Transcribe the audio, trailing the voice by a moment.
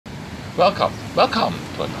Welcome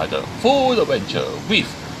to another full adventure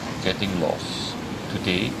with Getting Lost.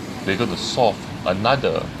 Today, we're going to solve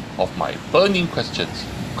another of my burning questions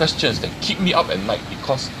that keep me up at night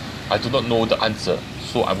because I do not know the answer,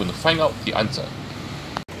 so I'm going to find out the answer.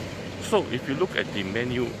 So, if you look at the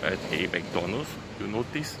menu at a McDonald's, you'll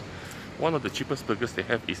notice one of the cheapest burgers they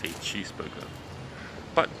have is a cheeseburger.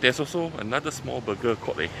 But there's also another small burger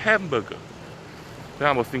called a hamburger. Then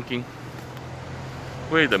I was thinking,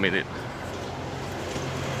 wait a minute.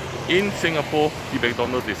 In Singapore, the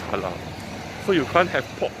McDonald's is halal, so you can't have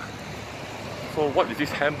pork. So what is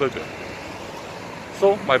this hamburger?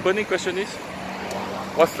 So my burning question is,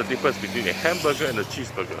 what's the difference between a hamburger and a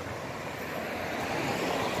cheeseburger?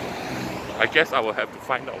 I guess I will have to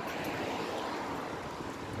find out.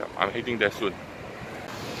 Yeah, I'm heading there soon.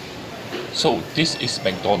 So this is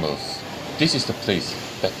McDonald's. This is the place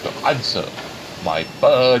that will answer my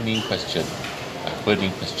burning question.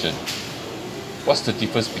 What's the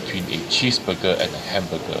difference between a cheeseburger and a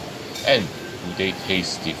hamburger? And do they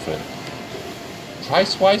taste different?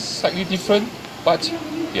 Price-wise, slightly different, but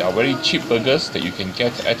they are very cheap burgers that you can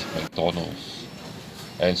get at McDonald's.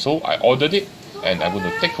 And so I ordered it, and I'm going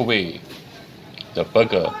to take away the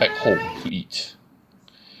burger back home to eat.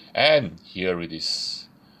 And here it is.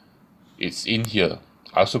 It's in here.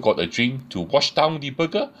 I also got a drink to wash down the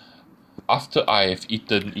burger after I have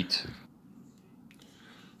eaten it.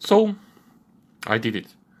 So I did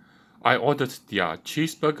it. I ordered their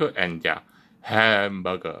cheeseburger and their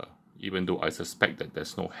hamburger, even though I suspect that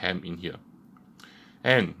there's no ham in here.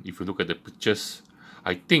 And if you look at the pictures,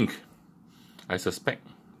 I suspect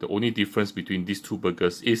the only difference between these two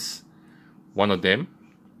burgers is one of them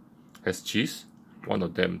has cheese, one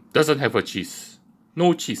of them doesn't have a cheese.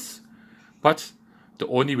 No cheese. But the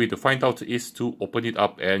only way to find out is to open it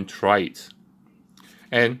up and try it.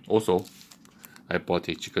 And also, I bought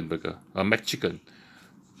a chicken burger, a McChicken.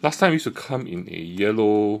 Last time it used to come in a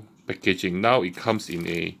yellow packaging. Now it comes in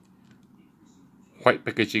a white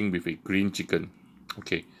packaging with a green chicken.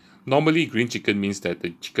 Okay, normally green chicken means that the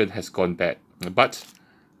chicken has gone bad. But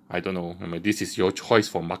I don't know. I mean, this is your choice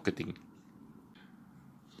for marketing.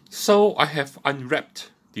 So I have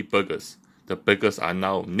unwrapped the burgers. The burgers are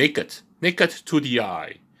now naked to the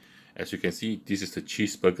eye. As you can see, this is the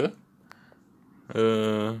cheeseburger.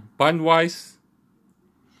 Bun-wise,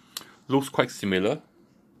 looks quite similar.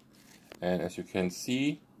 And as you can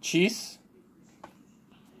see, cheese.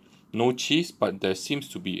 No cheese, but there seems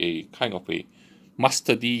to be a kind of a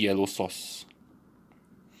mustardy yellow sauce.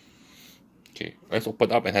 Okay, let's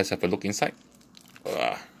open up and let's have a look inside.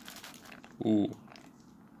 Ooh.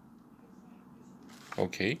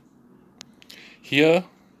 Okay. Here,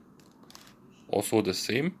 also the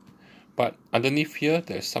same, but underneath here,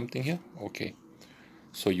 there's something here. Okay.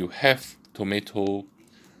 So you have tomato,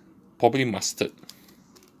 probably mustard.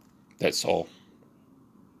 That's all.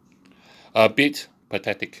 A bit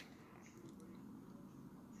pathetic.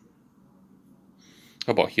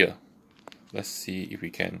 How about here? Let's see if we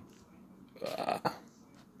can.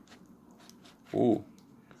 Ooh.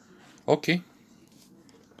 Okay.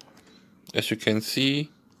 As you can see,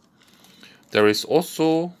 there is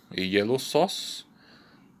also a yellow sauce,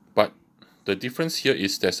 but the difference here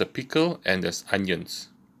is there's a pickle and there's onions.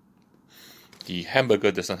 The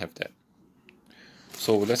hamburger doesn't have that.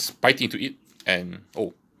 So let's bite into it and,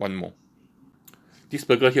 oh, one more. This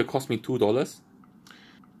burger here cost me $2.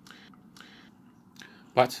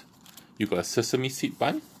 But you got a sesame seed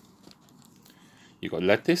bun, you got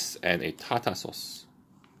lettuce and a tartar sauce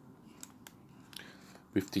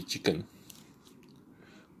with the chicken.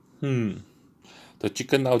 The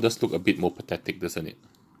chicken now does look a bit more pathetic, doesn't it?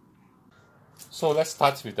 So let's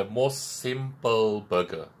start with the most simple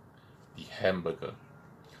burger, the hamburger.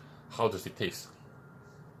 How does it taste?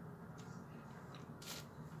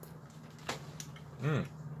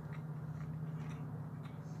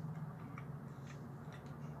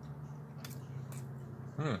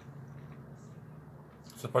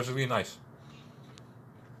 Surprisingly nice.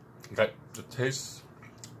 Got the taste,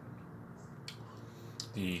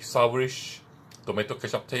 the sourish tomato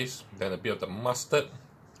ketchup taste, then a bit of the mustard,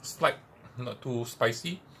 slight, not too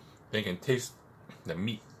spicy. Then you can taste the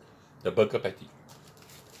meat, the burger patty.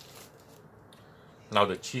 Now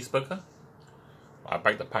the cheeseburger. I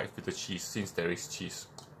bite the part with the cheese since there is cheese.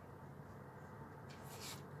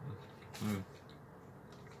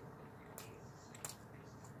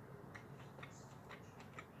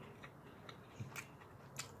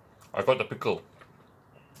 I got the pickle.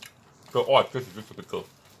 So all I taste is just the pickle.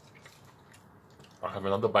 I have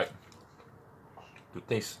another bite to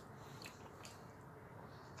taste.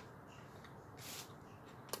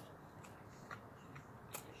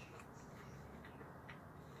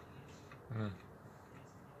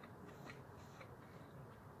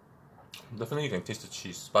 definitely you can taste the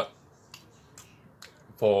cheese, but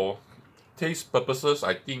for taste purposes,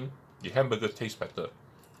 I think the hamburger tastes better.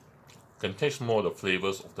 You can taste more of the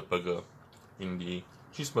flavors of the burger. In the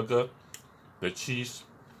cheeseburger, the cheese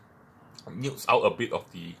nukes out a bit of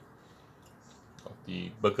the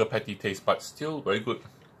burger patty taste, but still very good.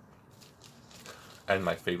 And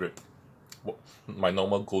my favorite, my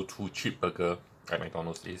normal go-to cheap burger at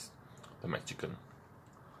McDonald's is the McChicken.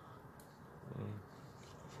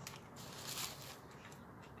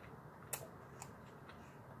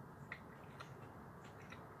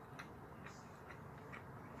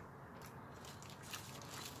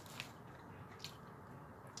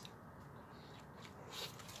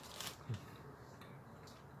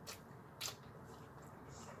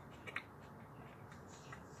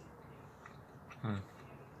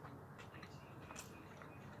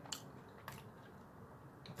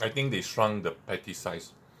 I think they shrunk the patty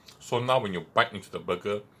size, so now when you bite into the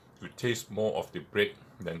burger, you taste more of the bread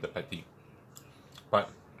than the patty. But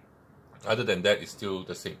other than that, it's still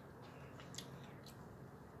the same.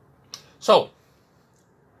 So,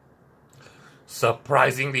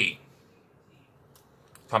 surprisingly,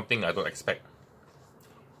 something I don't expect,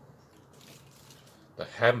 the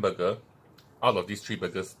hamburger out of these three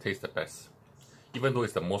burgers tastes the best. Even though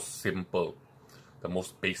it's the most simple, the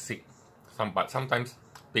most basic, but sometimes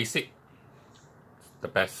basic, the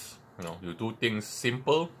best. You know, you do things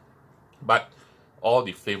simple, but all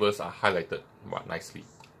the flavors are highlighted nicely.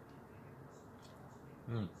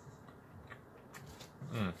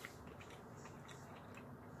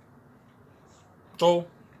 So,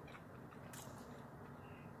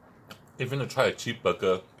 if you're gonna try a cheap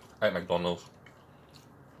burger at McDonald's,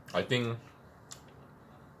 I think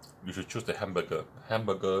you should choose the hamburger.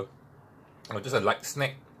 Hamburger, or just a light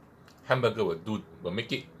snack. Hamburger will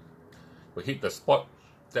make it, will hit the spot.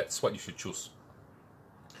 That's what you should choose.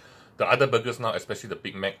 The other burgers now, especially the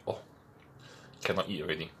Big Mac, oh, cannot eat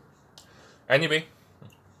already. Anyway,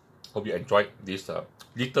 hope you enjoyed this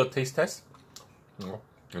little taste test.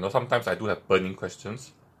 You know, sometimes I do have burning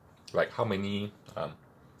questions, like how many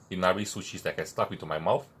inari sushis that I can stuff into my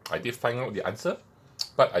mouth. I did find out the answer,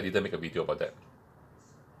 but I didn't make a video about that.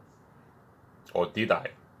 Or did I?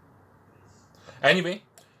 Anyway,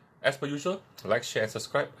 as per usual, like, share, and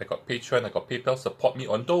subscribe. I got Patreon, I got PayPal, support me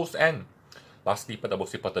on those. And lastly, but the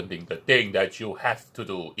most important thing, the thing that you have to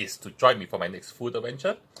do is to join me for my next food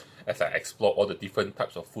adventure as I explore all the different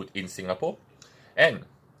types of food in Singapore. And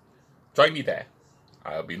join me there.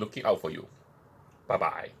 I'll be looking out for you.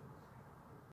 Bye-bye.